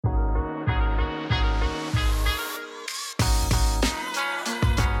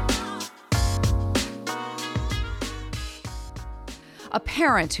A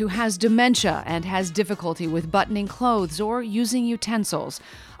parent who has dementia and has difficulty with buttoning clothes or using utensils.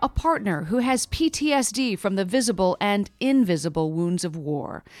 A partner who has PTSD from the visible and invisible wounds of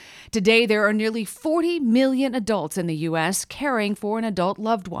war. Today, there are nearly 40 million adults in the U.S. caring for an adult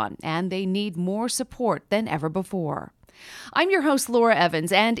loved one, and they need more support than ever before. I'm your host, Laura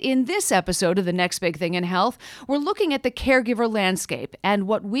Evans, and in this episode of The Next Big Thing in Health, we're looking at the caregiver landscape and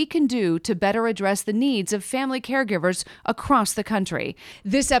what we can do to better address the needs of family caregivers across the country.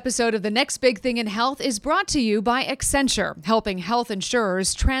 This episode of The Next Big Thing in Health is brought to you by Accenture, helping health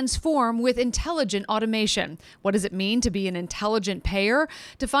insurers transform with intelligent automation. What does it mean to be an intelligent payer?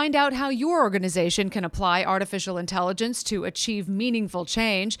 To find out how your organization can apply artificial intelligence to achieve meaningful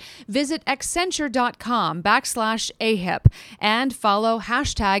change, visit accenture.com/AHIP. And follow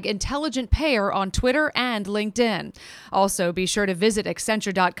 #IntelligentPayer on Twitter and LinkedIn. Also, be sure to visit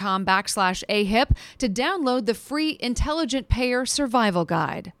Accenture.com/AHIP to download the free Intelligent Payer Survival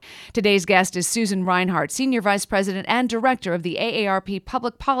Guide. Today's guest is Susan Reinhard, Senior Vice President and Director of the AARP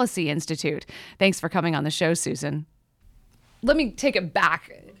Public Policy Institute. Thanks for coming on the show, Susan. Let me take it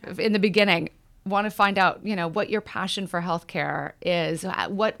back in the beginning. Want to find out, what your passion for healthcare is,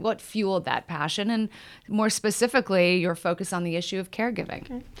 what fueled that passion, and more specifically, your focus on the issue of caregiving.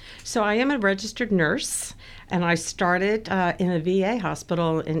 Okay. So I am a registered nurse, and I started in a VA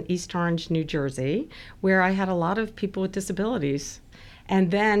hospital in East Orange, New Jersey, where I had a lot of people with disabilities. And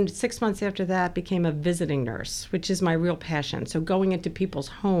then 6 months after that, became a visiting nurse, which is my real passion. So going into people's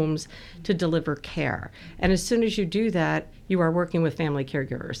homes to deliver care. And as soon as you do that, you are working with family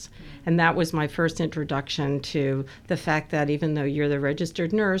caregivers. And that was my first introduction to the fact that even though you're the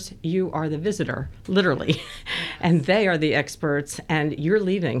registered nurse, you are the visitor, literally. And they are the experts, and you're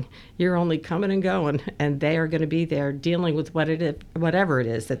leaving. You're only coming and going, and they are going to be there dealing with whatever it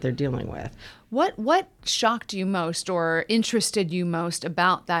is that they're dealing with. What shocked you most or interested you most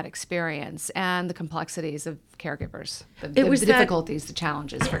about that experience and the complexities of caregivers, the difficulties, the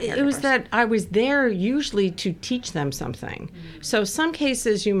challenges for caregivers? It was that I was there usually to teach them something. Mm-hmm. So some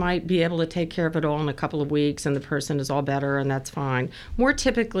cases you might be able to take care of it all in a couple of weeks and the person is all better and that's fine. More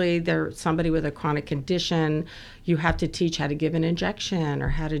typically, they're somebody with a chronic condition. You have to teach how to give an injection or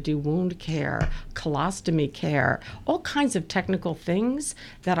how to do wound care, colostomy care, all kinds of technical things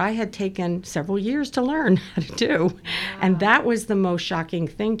that I had taken several years to learn how to do. Wow. And that was the most shocking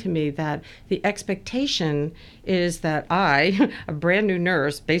thing to me, that the expectation is that I, a brand new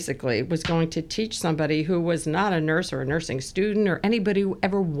nurse, basically, was going to teach somebody who was not a nurse or a nursing student or anybody who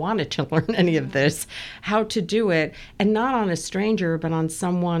ever wanted to learn any of this, how to do it, and not on a stranger, but on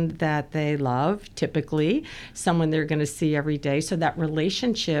someone that they love, typically, someone they're going to see every day. So that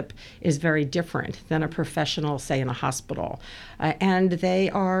relationship is very different than a professional, say, in a hospital. And they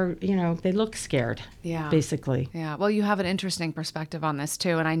are, they look scared, basically. Yeah. Well, you have an interesting perspective on this,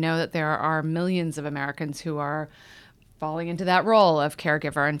 too. And I know that there are millions of Americans who are falling into that role of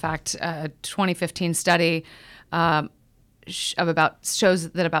caregiver. In fact, a 2015 study shows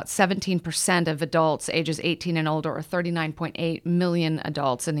that about 17% of adults ages 18 and older, or 39.8 million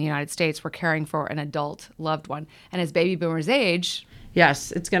adults in the United States, were caring for an adult loved one. And as baby boomers age,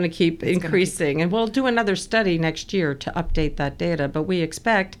 yes, it's going to keep increasing. And we'll do another study next year to update that data. But we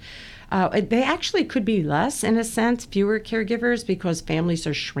expect they actually could be less, in a sense, fewer caregivers, because families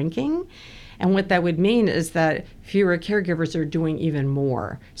are shrinking. And what that would mean is that fewer caregivers are doing even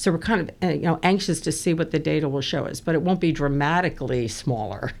more. So we're kind of anxious to see what the data will show us, but it won't be dramatically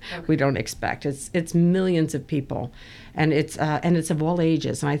smaller. Okay. We don't expect. It's millions of people, and it's of all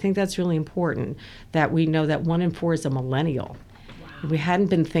ages. And I think that's really important, that we know that 1 in 4 is a millennial. We hadn't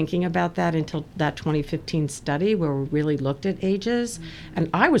been thinking about that until that 2015 study where we really looked at ages. Mm-hmm. And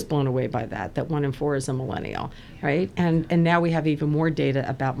I was blown away by that 1 in 4 is a millennial, right? And now we have even more data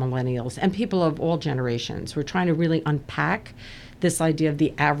about millennials and people of all generations. We're trying to really unpack this idea of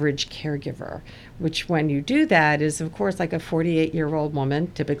the average caregiver, which when you do that is, of course, like a 48-year-old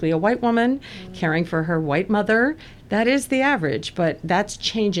woman, typically a white woman, caring for her white mother. That is the average, but that's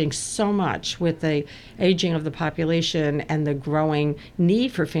changing so much with the aging of the population and the growing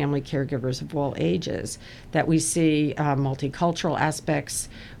need for family caregivers of all ages, that we see multicultural aspects.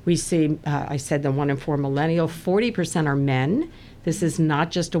 We see, I said the 1 in 4 millennial, 40% are men. This is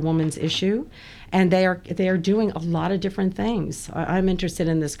not just a woman's issue. And they are doing a lot of different things. I'm interested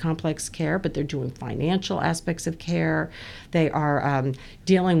in this complex care, but they're doing financial aspects of care. They are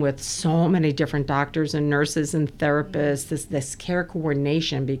dealing with so many different doctors and nurses and therapists. This care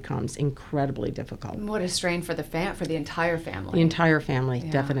coordination becomes incredibly difficult. What a strain for the entire family. The entire family,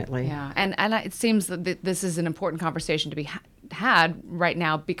 definitely. Yeah, and it seems that this is an important conversation to be had right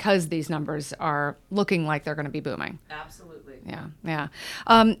now because these numbers are looking like they're going to be booming. Absolutely. Yeah.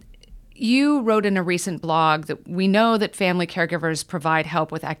 You wrote in a recent blog that we know that family caregivers provide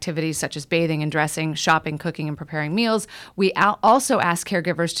help with activities such as bathing and dressing, shopping, cooking, and preparing meals. We also ask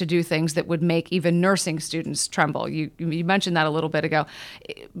caregivers to do things that would make even nursing students tremble. You mentioned that a little bit ago.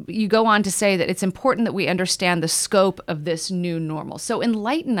 You go on to say that it's important that we understand the scope of this new normal. So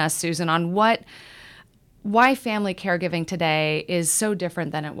enlighten us, Susan, on why family caregiving today is so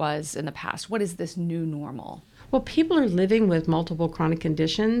different than it was in the past. What is this new normal? Well, people are living with multiple chronic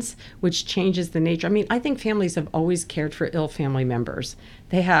conditions, which changes the nature. I mean, I think families have always cared for ill family members.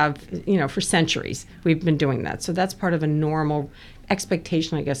 They have, for centuries, we've been doing that. So that's part of a normal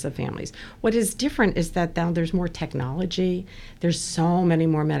expectation, I guess, of families. What is different is that now there's more technology. There's so many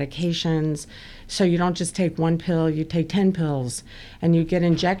more medications. So you don't just take one pill, you take 10 pills, and you get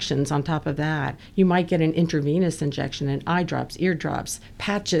injections on top of that. You might get an intravenous injection and eye drops, ear drops,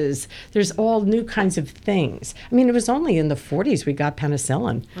 patches. There's all new kinds of things. I mean, it was only in the 40s we got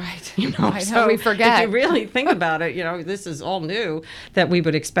penicillin. Right. I know, we forget. If you really think about it, this is all new that we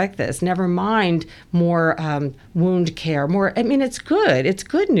would expect this. Never mind more wound care, it's good. It's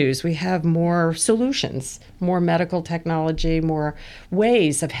good news. We have more solutions, more medical technology, more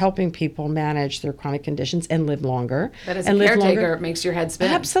ways of helping people manage their chronic conditions and live longer. That as a caretaker, it makes your head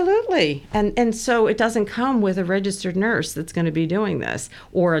spin. Absolutely. And so it doesn't come with a registered nurse that's going to be doing this,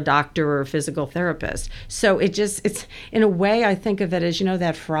 or a doctor or a physical therapist. So it's in a way, I think of it as,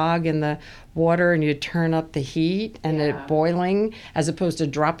 that frog in the water and you turn up the heat and it boiling as opposed to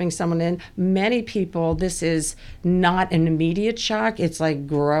dropping someone in. Many people, this is not an immediate shock. It's like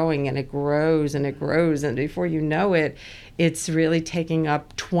growing, and it grows and it grows. And before you know it, it's really taking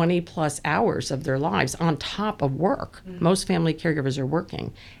up 20 plus hours of their lives on top of work. Mm-hmm. Most family caregivers are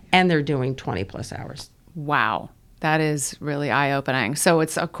working and they're doing 20 plus hours. Wow. That is really eye-opening. So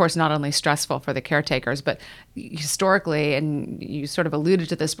it's, of course, not only stressful for the caretakers, but historically, and you sort of alluded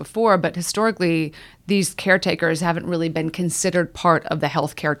to this before, but historically, these caretakers haven't really been considered part of the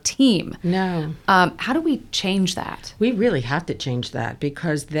healthcare team. No. How do we change that? We really have to change that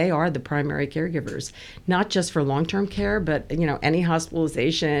because they are the primary caregivers, not just for long-term care, but, any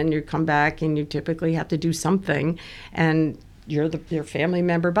hospitalization, you come back and you typically have to do something, and you're your family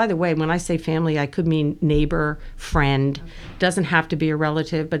member. By the way, when I say family, I could mean neighbor, friend. Okay. Doesn't have to be a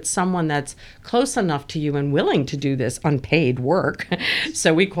relative, but someone that's close enough to you and willing to do this unpaid work.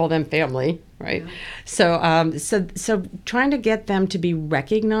 So we call them family, right? Yeah. So trying to get them to be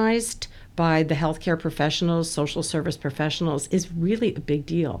recognized by the healthcare professionals, social service professionals, is really a big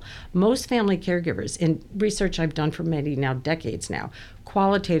deal. Most family caregivers, in research I've done for many decades now,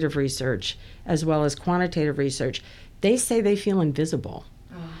 qualitative research as well as quantitative research, they say they feel invisible.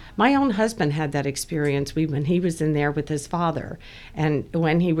 Oh. My own husband had that experience when he was in there with his father. And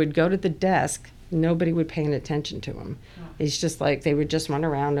when he would go to the desk, nobody would pay any attention to him. Oh. It's just like they would just run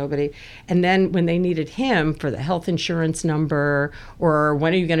around, nobody. And then when they needed him for the health insurance number, or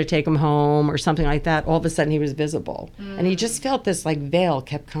when are you going to take him home, or something like that, all of a sudden he was visible. Mm. And he just felt this veil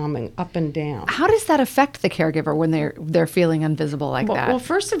kept coming up and down. How does that affect the caregiver when they're feeling invisible like that? Well,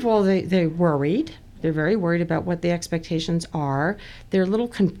 first of all, they're worried. They're very worried about what the expectations are. They're a little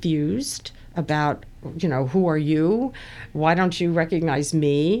confused about, who are you? Why don't you recognize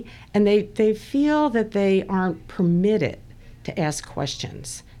me? And they feel that they aren't permitted to ask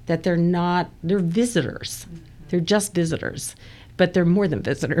questions, that they're visitors. Mm-hmm. They're just visitors, but they're more than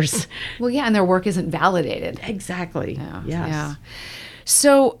visitors. Well, yeah, and their work isn't validated. Exactly. Yeah. Yes. Yeah.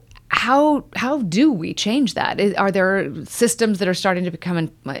 So how do we change that? Are there systems that are starting to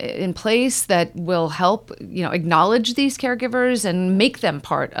become in place that will help, acknowledge these caregivers and make them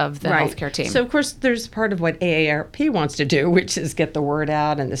part of the healthcare team? So, of course, there's part of what AARP wants to do, which is get the word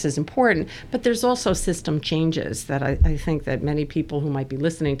out, and this is important. But there's also system changes that I think that many people who might be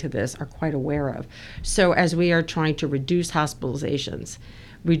listening to this are quite aware of. So as we are trying to reduce hospitalizations,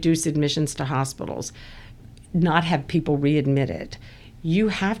 reduce admissions to hospitals, not have people readmitted, you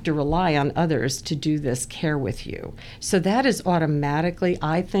have to rely on others to do this care with you. So that is automatically,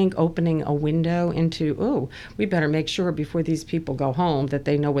 I think, opening a window into, we better make sure before these people go home that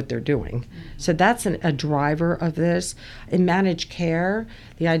they know what they're doing. Mm-hmm. So that's a driver of this. In managed care,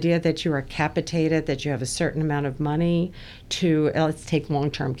 the idea that you are capitated, that you have a certain amount of money to, let's take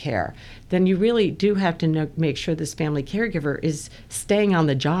long-term care, then you really do have to make sure this family caregiver is staying on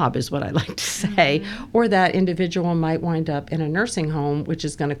the job, is what I like to say, mm-hmm. or that individual might wind up in a nursing home home, which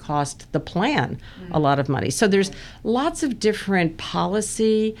is going to cost the plan a lot of money. So there's lots of different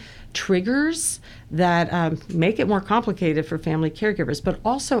policy triggers that make it more complicated for family caregivers, but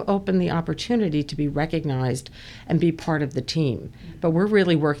also open the opportunity to be recognized and be part of the team. But we're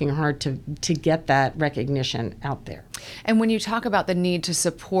really working hard to get that recognition out there. And when you talk about the need to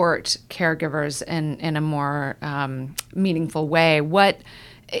support caregivers in a more meaningful way, what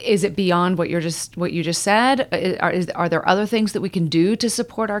is it beyond what you just said? Are there other things that we can do to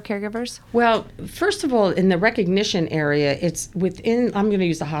support our caregivers? Well, first of all, in the recognition area, it's within, I'm going to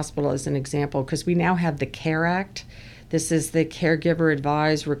use the hospital as an example because we now have the CARE Act. This is the Caregiver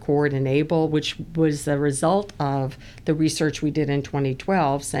Advise, Record, Enable, which was the result of the research we did in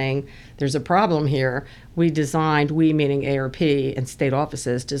 2012 saying there's a problem here. We meaning AARP and state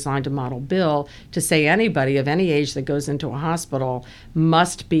offices, designed a model bill to say anybody of any age that goes into a hospital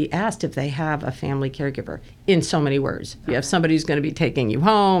must be asked if they have a family caregiver in so many words. You have somebody who's going to be taking you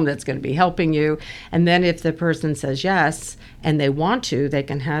home, that's going to be helping you. And then if the person says yes and they want to, they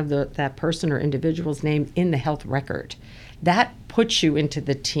can have that person or individual's name in the health record. That puts you into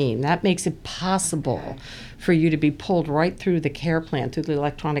the team. That makes it possible for you to be pulled right through the care plan, through the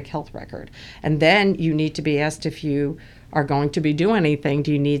electronic health record. And then you need to be asked if you are going to be doing anything.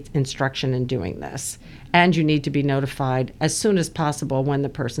 Do you need instruction in doing this? And you need to be notified as soon as possible when the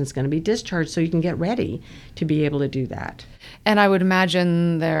person's going to be discharged so you can get ready to be able to do that. And I would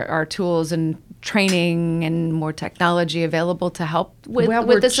imagine there are tools and training and more technology available to help with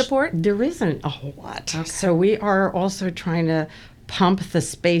the support? There isn't a whole lot. Okay. So we are also trying to pump the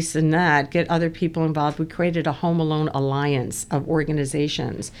space in that, get other people involved. We created a Home Alone Alliance of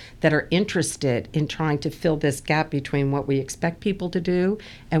organizations that are interested in trying to fill this gap between what we expect people to do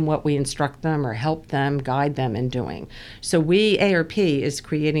and what we instruct them or help them, guide them in doing. So AARP is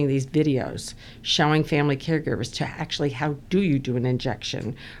creating these videos showing family caregivers to actually how do you do an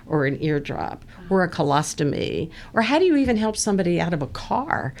injection or an eardrop or a colostomy, or how do you even help somebody out of a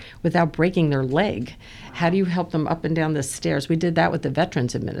car without breaking their leg? How do you help them up and down the stairs? We did that with the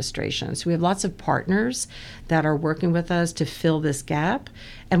Veterans Administration. So we have lots of partners that are working with us to fill this gap.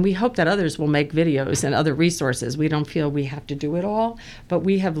 And we hope that others will make videos and other resources. We don't feel we have to do it all, but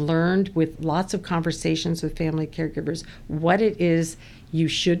we have learned with lots of conversations with family caregivers what it is you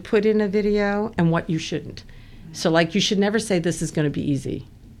should put in a video and what you shouldn't. So like you should never say this is going to be easy.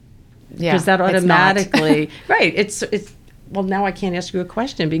 Yeah, because that automatically, right, it's well, now I can't ask you a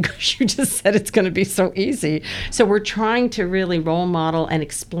question because you just said it's going to be so easy. So we're trying to really role model and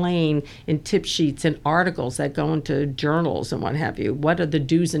explain in tip sheets and articles that go into journals and what have you, what are the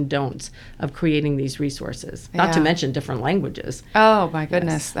do's and don'ts of creating these resources, not to mention different languages. Oh, my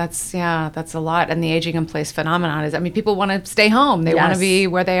goodness. That's a lot. And the aging in place phenomenon is, people want to stay home. They want to be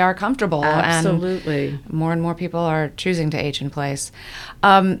where they are comfortable. Absolutely. And more and more people are choosing to age in place.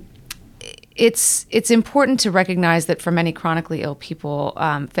 It's important to recognize that for many chronically ill people,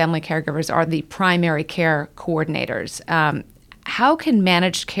 family caregivers are the primary care coordinators. How can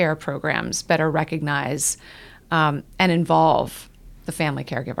managed care programs better recognize and involve the family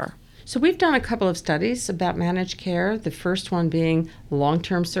caregiver? So we've done a couple of studies about managed care, the first one being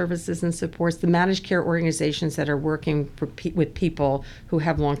long-term services and supports, the managed care organizations that are working with people who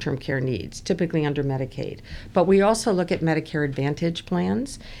have long-term care needs, typically under Medicaid. But we also look at Medicare Advantage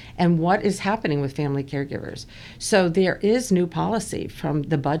plans and what is happening with family caregivers. So there is new policy from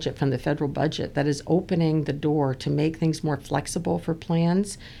the federal budget, that is opening the door to make things more flexible for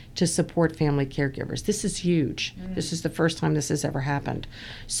plans to support family caregivers. This is huge. This is the first time this has ever happened.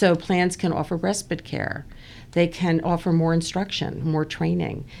 So plans can offer respite care. They can offer more instruction, more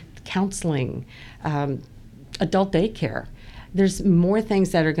training, counseling, adult daycare. There's more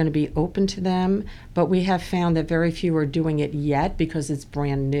things that are going to be open to them, but we have found that very few are doing it yet because it's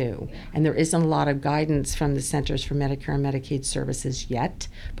brand new. And there isn't a lot of guidance from the Centers for Medicare and Medicaid Services yet,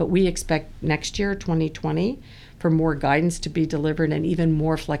 but we expect next year, 2020, for more guidance to be delivered and even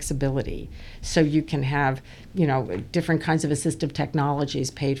more flexibility. So you can have, different kinds of assistive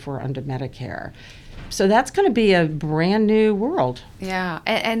technologies paid for under Medicare. So that's going to be a brand new world. Yeah.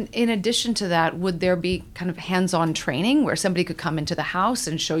 And in addition to that, would there be kind of hands-on training where somebody could come into the house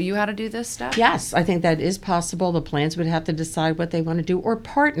and show you how to do this stuff? Yes, I think that is possible. The plans would have to decide what they want to do or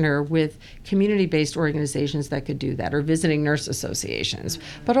partner with community-based organizations that could do that, or visiting nurse associations.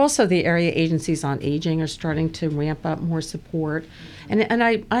 But also the area agencies on aging are starting to ramp up more support. And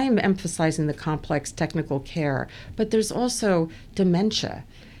I am emphasizing the complex technical care, but there's also dementia.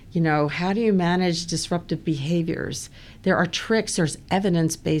 How do you manage disruptive behaviors? There are tricks, there's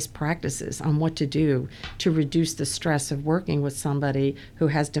evidence-based practices on what to do to reduce the stress of working with somebody who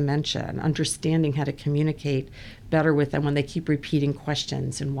has dementia and understanding how to communicate better with them when they keep repeating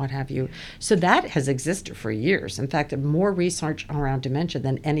questions and what have you. So that has existed for years. In fact, more research around dementia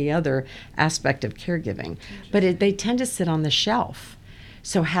than any other aspect of caregiving. But they tend to sit on the shelf.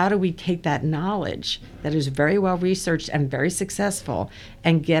 So how do we take that knowledge that is very well researched and very successful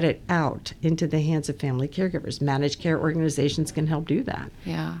and get it out into the hands of family caregivers? Managed care organizations can help do that.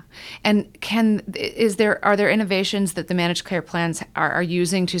 Yeah. And are there innovations that the managed care plans are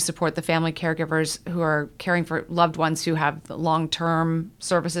using to support the family caregivers who are caring for loved ones who have long-term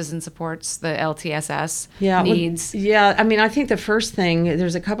services and supports, the LTSS needs? I think the first thing,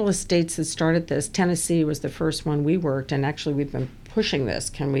 there's a couple of states that started this. Tennessee was the first one we worked, and actually we've been pushing this.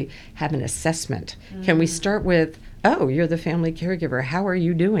 Can we have an assessment? Can we start with, you're the family caregiver, how are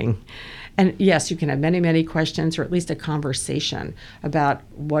you doing? And yes, you can have many, many questions, or at least a conversation about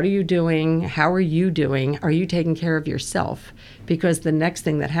what are you doing, how are you doing, are you taking care of yourself? Because the next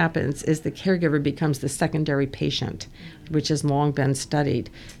thing that happens is the caregiver becomes the secondary patient, which has long been studied,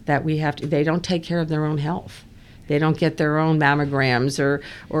 that they don't take care of their own health. They don't get their own mammograms or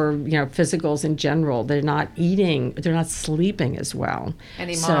physicals in general. They're not eating. They're not sleeping as well.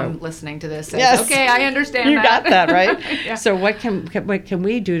 Any mom listening to this says, yes, okay, I understand you that. got that, right? Yeah. So what can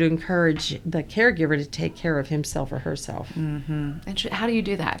we do to encourage the caregiver to take care of himself or herself? Mm-hmm. And how do you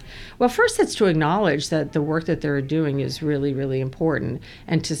do that? Well, first it's to acknowledge that the work that they're doing is really, really important,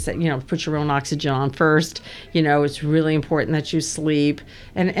 and to say, put your own oxygen on first. It's really important that you sleep,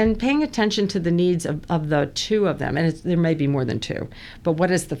 and paying attention to the needs of the two of them. And there may be more than two, but what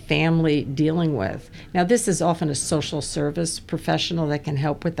is the family dealing with? Now, this is often a social service professional that can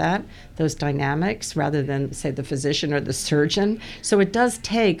help with those dynamics, rather than, say, the physician or the surgeon. So it does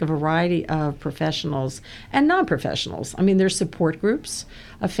take a variety of professionals and non-professionals. There's support groups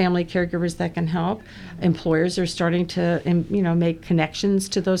of family caregivers that can help. Employers are starting to, make connections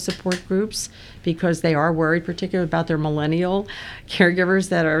to those support groups because they are worried, particularly about their millennial caregivers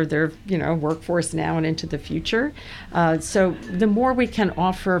that are their, workforce now and into the future. So the more we can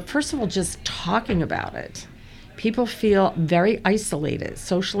offer, first of all, just talking about it. People feel very isolated,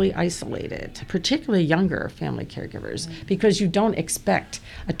 socially isolated, particularly younger family caregivers, because you don't expect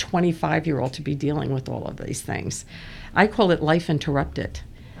a 25-year-old to be dealing with all of these things. I call it life interrupted.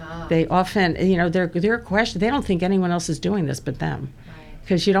 They often, their question, they don't think anyone else is doing this but them.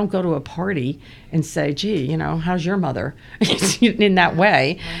 Because you don't go to a party and say, gee, how's your mother? In that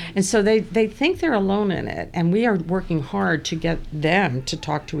way. And so they think they're alone in it. And we are working hard to get them to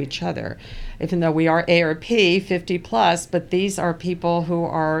talk to each other. Even though we are AARP 50 plus, but these are people who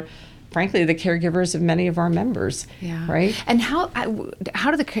are, frankly, the caregivers of many of our members, right? And how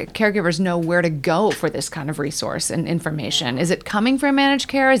do the caregivers know where to go for this kind of resource and information? Is it coming from managed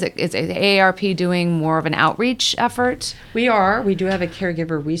care? Is AARP doing more of an outreach effort? We do have a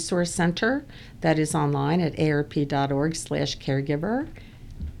caregiver resource center that is online at aarp.org/caregiver.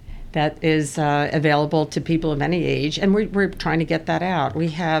 That is available to people of any age, and we're trying to get that out. We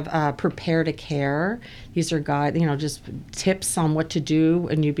have Prepare to Care. These are just tips on what to do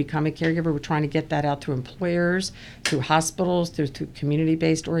when you become a caregiver. We're trying to get that out through employers, through hospitals, through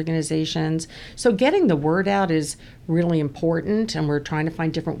community-based organizations. So getting the word out is really important, and we're trying to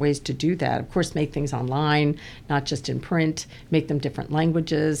find different ways to do that. Of course, make things online, not just in print, make them different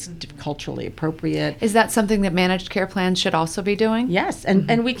languages, culturally appropriate. Is that something that managed care plans should also be doing? Yes,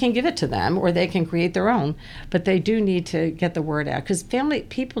 and we can give it to them, or they can create their own, but they do need to get the word out, because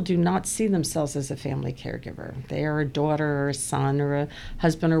people do not see themselves as a family caregiver. They are a daughter or a son or a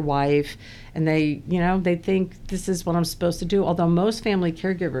husband or wife, and they think this is what I'm supposed to do, although most family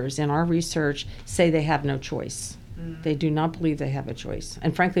caregivers in our research say they have no choice. They do not believe they have a choice.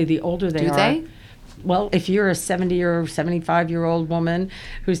 And frankly, the older they are... Do they? Well, if you're a 70 or 75-year-old woman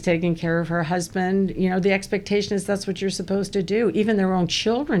who's taking care of her husband, the expectation is that's what you're supposed to do. Even their own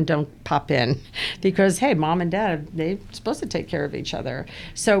children don't pop in because, hey, mom and dad, they're supposed to take care of each other.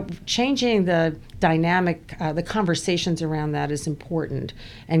 So changing the dynamic, the conversations around that is important.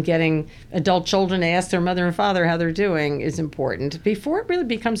 And getting adult children to ask their mother and father how they're doing is important before it really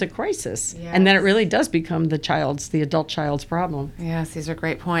becomes a crisis. Yes. And then it really does become the adult child's problem. Yes, these are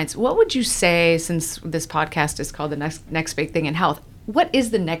great points. What would you say, since this podcast is called The Next Big Thing in Health, what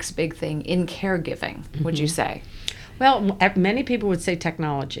is the next big thing in caregiving, would you say? Well, many people would say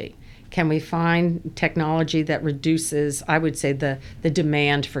technology. Can we find technology that reduces, I would say, the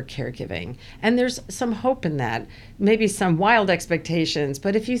demand for caregiving? And there's some hope in that, maybe some wild expectations.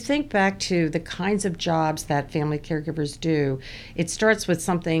 But if you think back to the kinds of jobs that family caregivers do, it starts with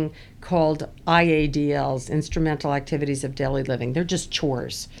something called IADLs, Instrumental Activities of Daily Living. They're just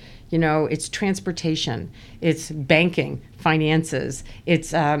chores. It's transportation, it's banking, finances,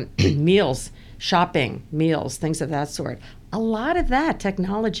 it's meals, shopping, meals, things of that sort. A lot of that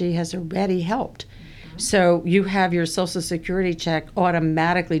technology has already helped. So you have your Social Security check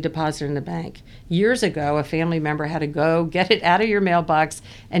automatically deposited in the bank. Years ago, a family member had to go get it out of your mailbox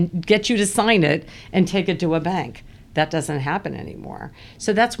and get you to sign it and take it to a bank. That doesn't happen anymore.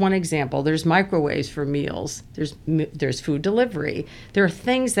 So that's one example. There's microwaves for meals. There's food delivery. There are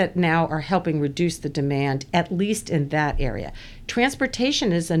things that now are helping reduce the demand, at least in that area.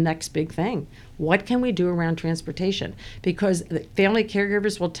 Transportation is the next big thing. What can we do around transportation? Because family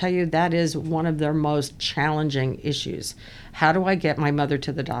caregivers will tell you that is one of their most challenging issues. How do I get my mother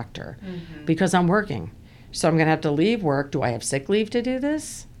to the doctor? Because I'm working. So I'm going to have to leave work. Do I have sick leave to do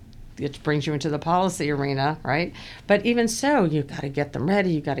this? It brings you into the policy arena, right? But even so, you've got to get them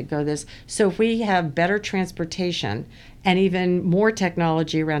ready. You've got to go this. So if we have better transportation and even more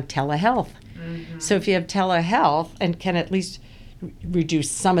technology around telehealth. So if you have telehealth and can at least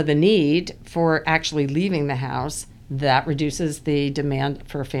reduce some of the need for actually leaving the house, that reduces the demand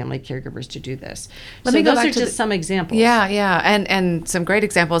for family caregivers to do this. Those are just some examples. Yeah, and some great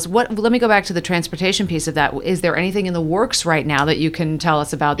examples. Let me go back to the transportation piece of that. Is there anything in the works right now that you can tell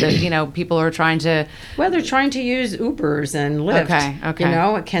us about that, people are trying to... Well, they're trying to use Ubers and Lyft.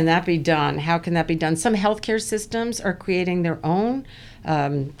 Okay. Can that be done? How can that be done? Some healthcare systems are creating their own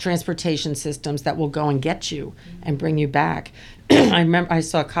transportation systems that will go and get you and bring you back. I remember I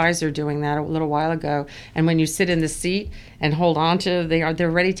saw Kaiser doing that a little while ago. And when you sit in the seat and hold on to, they're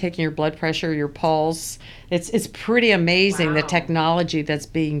already taking your blood pressure, your pulse. It's pretty amazing the technology that's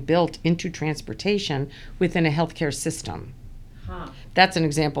being built into transportation within a healthcare system. That's an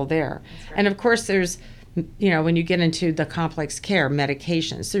example there. And of course, there's when you get into the complex care,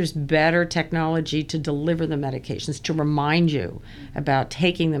 medications, there's better technology to deliver the medications, to remind you about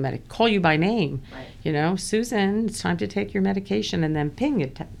taking the call you by name. Right. Susan, it's time to take your medication, and then ping,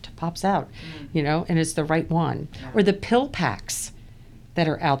 it pops out, and it's the right one. Yeah. Or the pill packs that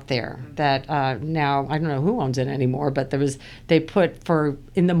are out there that now, I don't know who owns it anymore, but they put for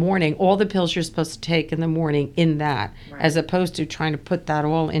in the morning, all the pills you're supposed to take in the morning in that, as opposed to trying to put that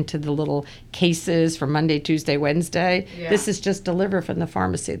all into the little cases for Monday, Tuesday, Wednesday. Yeah. This is just delivered from the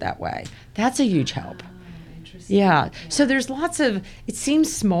pharmacy that way. That's a huge help. Interesting. Yeah. So there's lots of, it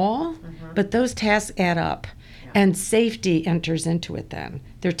seems small, but those tasks add up. Yeah. And safety enters into it then.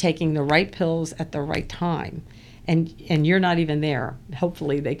 They're taking the right pills at the right time. And you're not even there.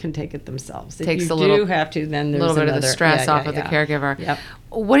 Hopefully, they can take it themselves. If Takes you a little, do have to, then there's a little bit of the stress off of the caregiver. Yep.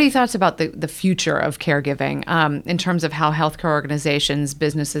 What are your thoughts about the future of caregiving in terms of how healthcare organizations,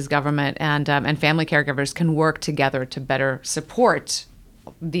 businesses, government, and family caregivers can work together to better support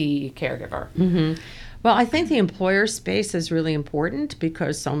the caregiver? Mm-hmm. Well, I think the employer space is really important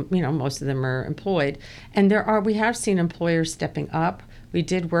because most of them are employed, and we have seen employers stepping up. We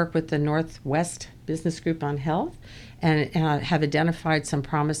did work with the Northwest Business Group on Health and have identified some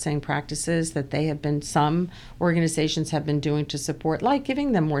promising practices that some organizations have been doing to support, like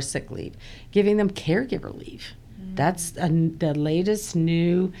giving them more sick leave, giving them caregiver leave. Mm-hmm. That's the latest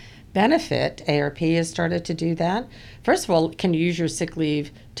new benefit. AARP has started to do that. First of all, can you use your sick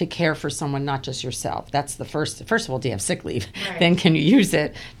leave to care for someone, not just yourself? That's the first. First of all, do you have sick leave? Right. Then can you use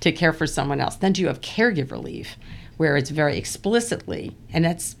it to care for someone else? Then do you have caregiver leave, where it's very explicitly, and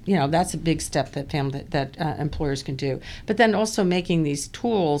that's a big step that employers can do. But then also making these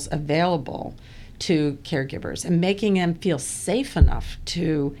tools available to caregivers and making them feel safe enough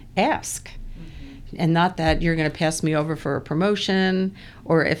to ask, and not that you're going to pass me over for a promotion,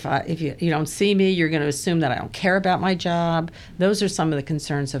 or if you don't see me, you're going to assume that I don't care about my job. Those are some of the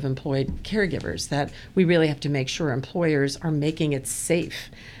concerns of employed caregivers that we really have to make sure employers are making it safe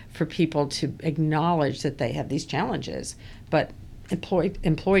for people to acknowledge that they have these challenges. But employed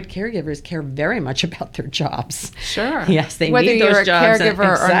caregivers care very much about their jobs. Sure. Yes, they whether need those jobs. Whether you're a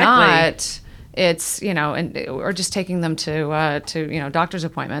caregiver or not, it's, or just taking them to doctor's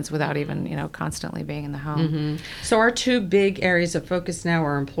appointments without even, constantly being in the home. Mm-hmm. So our two big areas of focus now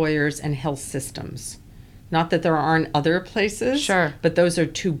are employers and health systems. Not that there aren't other places, sure, but those are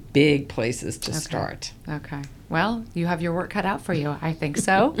two big places to start. Okay. Well, you have your work cut out for you. I think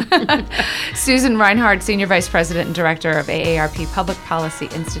so. Susan Reinhard, Senior Vice President and Director of AARP Public Policy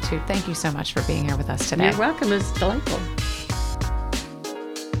Institute. Thank you so much for being here with us today. You're welcome. It's delightful.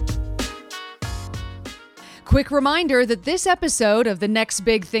 quick reminder that this episode of The Next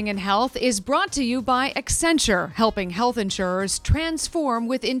Big Thing in Health is brought to you by Accenture, helping health insurers transform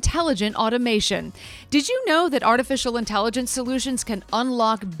with intelligent automation. Did you know that artificial intelligence solutions can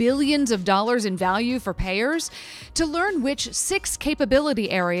unlock billions of dollars in value for payers? To learn which 6 capability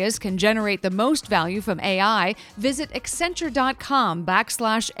areas can generate the most value from AI, visit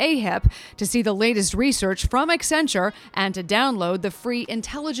accenture.com/AHIP to see the latest research from Accenture and to download the free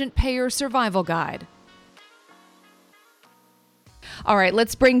Intelligent Payer Survival Guide. All right,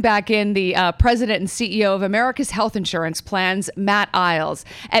 let's bring back in the president and CEO of America's Health Insurance Plans, Matt Eyles.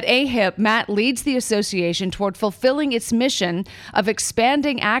 At AHIP, Matt leads the association toward fulfilling its mission of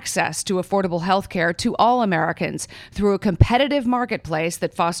expanding access to affordable health care to all Americans through a competitive marketplace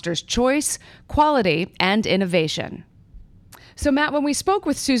that fosters choice, quality, and innovation. So, Matt, when we spoke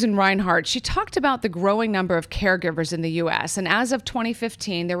with Susan Reinhard, she talked about the growing number of caregivers in the U.S. And as of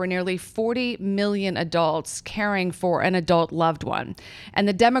 2015, there were nearly 40 million adults caring for an adult loved one. And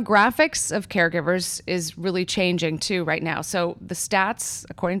the demographics of caregivers is really changing, too, right now. So the stats,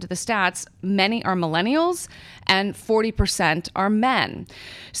 according to the stats, many are millennials and 40% are men.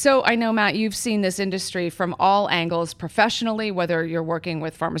 So I know, Matt, you've seen this industry from all angles professionally, whether you're working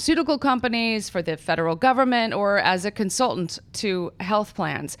with pharmaceutical companies, for the federal government, or as a consultant to health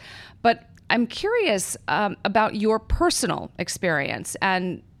plans. But I'm curious about your personal experience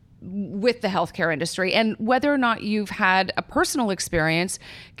and with the healthcare industry and whether or not you've had a personal experience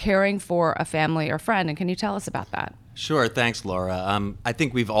caring for a family or friend. And can you tell us about that? Sure. Thanks, Laura. I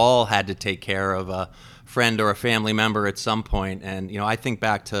think we've all had to take care of a friend or a family member at some point. And, I think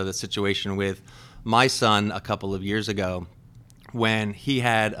back to the situation with my son a couple of years ago when he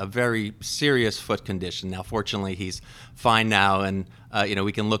had a very serious foot condition. Now, fortunately, he's fine now, and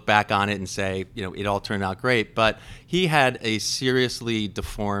we can look back on it and say, it all turned out great. But he had a seriously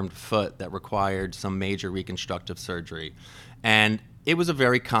deformed foot that required some major reconstructive surgery, and it was a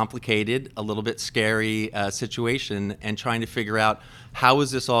very complicated, a little bit scary situation, and trying to figure out how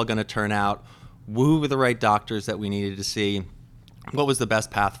was this all going to turn out, who were the right doctors that we needed to see, what was the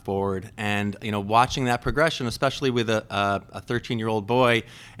best path forward. And watching that progression, especially with a 13-year-old boy,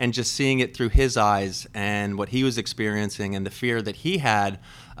 and just seeing it through his eyes and what he was experiencing and the fear that he had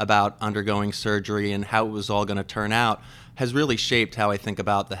about undergoing surgery and how it was all going to turn out, has really shaped how I think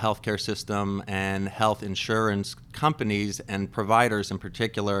about the healthcare system and health insurance companies and providers in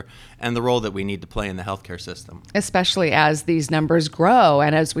particular, and the role that we need to play in the healthcare system. Especially as these numbers grow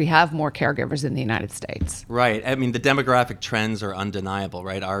and as we have more caregivers in the United States. Right. I mean, the demographic trends are undeniable,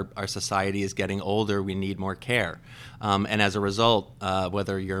 right? Our society is getting older. We need more care. And as a result,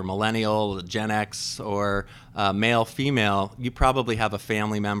 whether you're millennial, Gen X, or male, female, you probably have a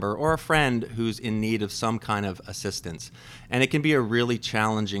family member or a friend who's in need of some kind of assistance. And it can be a really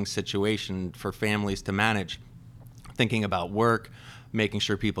challenging situation for families to manage. Thinking about work, making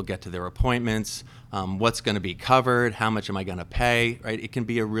sure people get to their appointments, what's going to be covered, how much am I going to pay, right? It can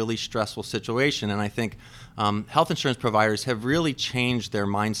be a really stressful situation. And I think health insurance providers have really changed their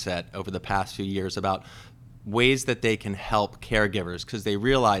mindset over the past few years about ways that they can help caregivers, because they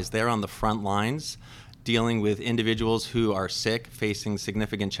realize they're on the front lines dealing with individuals who are sick, facing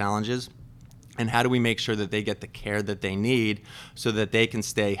significant challenges. And how do we make sure that they get the care that they need so that they can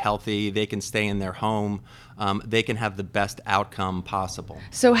stay healthy, they can stay in their home, they can have the best outcome possible?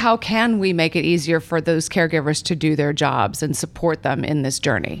 So how can we make it easier for those caregivers to do their jobs and support them in this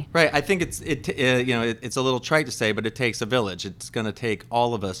journey? Right. I think it's a little trite to say, but it takes a village. It's going to take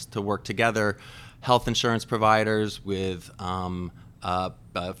all of us to work together, health insurance providers with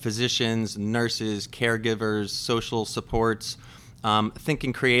physicians, nurses, caregivers, social supports,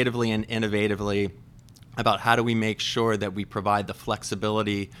 thinking creatively and innovatively about how do we make sure that we provide the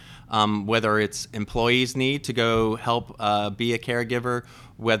flexibility, whether it's employees need to go help be a caregiver,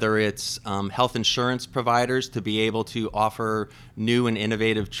 whether it's health insurance providers to be able to offer new and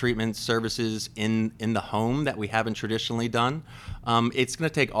innovative treatment services in the home that we haven't traditionally done. It's going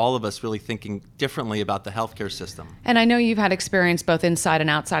to take all of us really thinking differently about the healthcare system. And I know you've had experience both inside and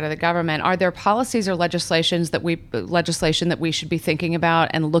outside of the government. Are there policies or legislation that we should be thinking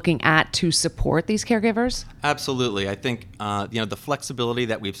about and looking at to support these caregivers? Absolutely. I think the flexibility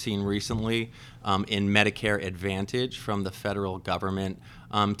that we've seen recently in Medicare Advantage from the federal government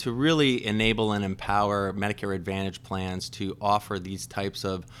to really enable and empower Medicare Advantage plans to offer these types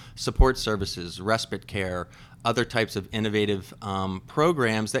of support services, respite care, other types of innovative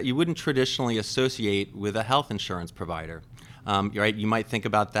programs that you wouldn't traditionally associate with a health insurance provider. Right? You might think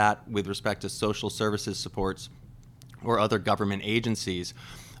about that with respect to social services supports or other government agencies.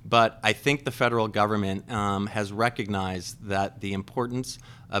 But I think the federal government has recognized that the importance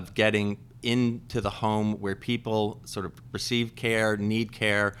of getting into the home where people sort of receive care, need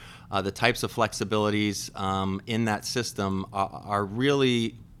care, the types of flexibilities in that system are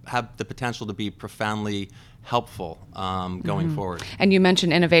really have the potential to be profoundly helpful going forward. And you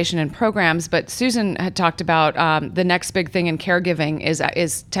mentioned innovation in programs, but Susan had talked about the next big thing in caregiving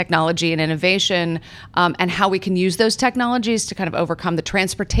is technology and innovation, and how we can use those technologies to kind of overcome the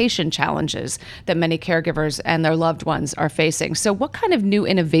transportation challenges that many caregivers and their loved ones are facing. So what kind of new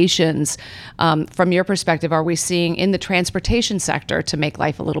innovations, from your perspective, are we seeing in the transportation sector to make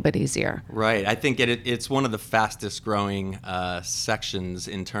life a little bit easier? Right. I think it's one of the fastest growing sections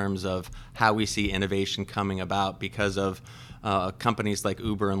in terms of how we see innovation coming about because of companies like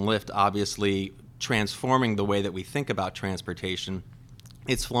Uber and Lyft obviously transforming the way that we think about transportation.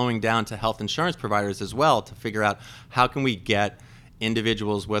 It's flowing down to health insurance providers as well to figure out how can we get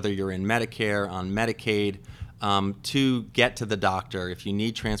individuals, whether you're in Medicare, on Medicaid, to get to the doctor if you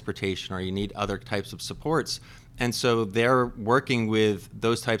need transportation or you need other types of supports. And so they're working with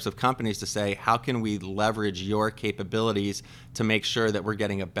those types of companies to say, how can we leverage your capabilities to make sure that we're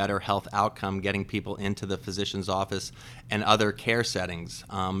getting a better health outcome, getting people into the physician's office and other care settings.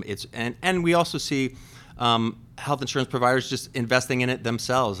 And we also see health insurance providers just investing in it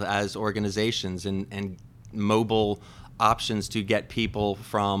themselves as organizations and mobile options to get people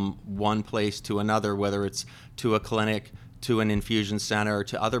from one place to another, whether it's to a clinic, to an infusion center, or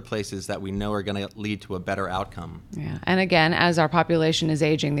to other places that we know are going to lead to a better outcome. Yeah, and again, as our population is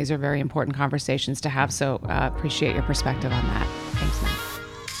aging, these are very important conversations to have, so appreciate your perspective on that. Thanks, Matt.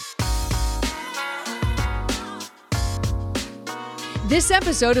 This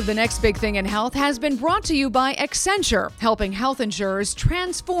episode of The Next Big Thing in Health has been brought to you by Accenture, helping health insurers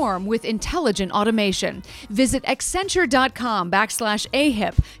transform with intelligent automation. Visit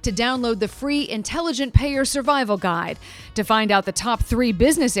Accenture.com/AHIP to download the free Intelligent Payer Survival Guide. To find out the top 3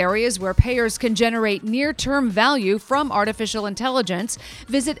 business areas where payers can generate near-term value from artificial intelligence,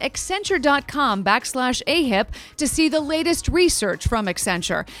 visit Accenture.com/AHIP to see the latest research from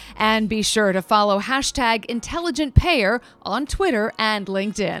Accenture. And be sure to follow #IntelligentPayer on Twitter and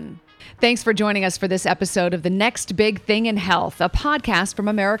LinkedIn. Thanks for joining us for this episode of The Next Big Thing in Health, a podcast from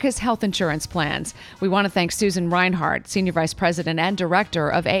America's Health Insurance Plans. We want to thank Susan Reinhard, Senior Vice President and Director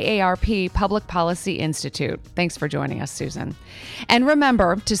of AARP Public Policy Institute. Thanks for joining us, Susan. And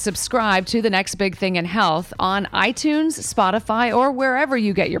remember to subscribe to The Next Big Thing in Health on iTunes, Spotify, or wherever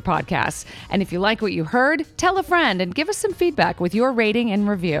you get your podcasts. And if you like what you heard, tell a friend and give us some feedback with your rating and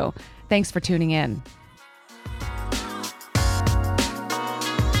review. Thanks for tuning in.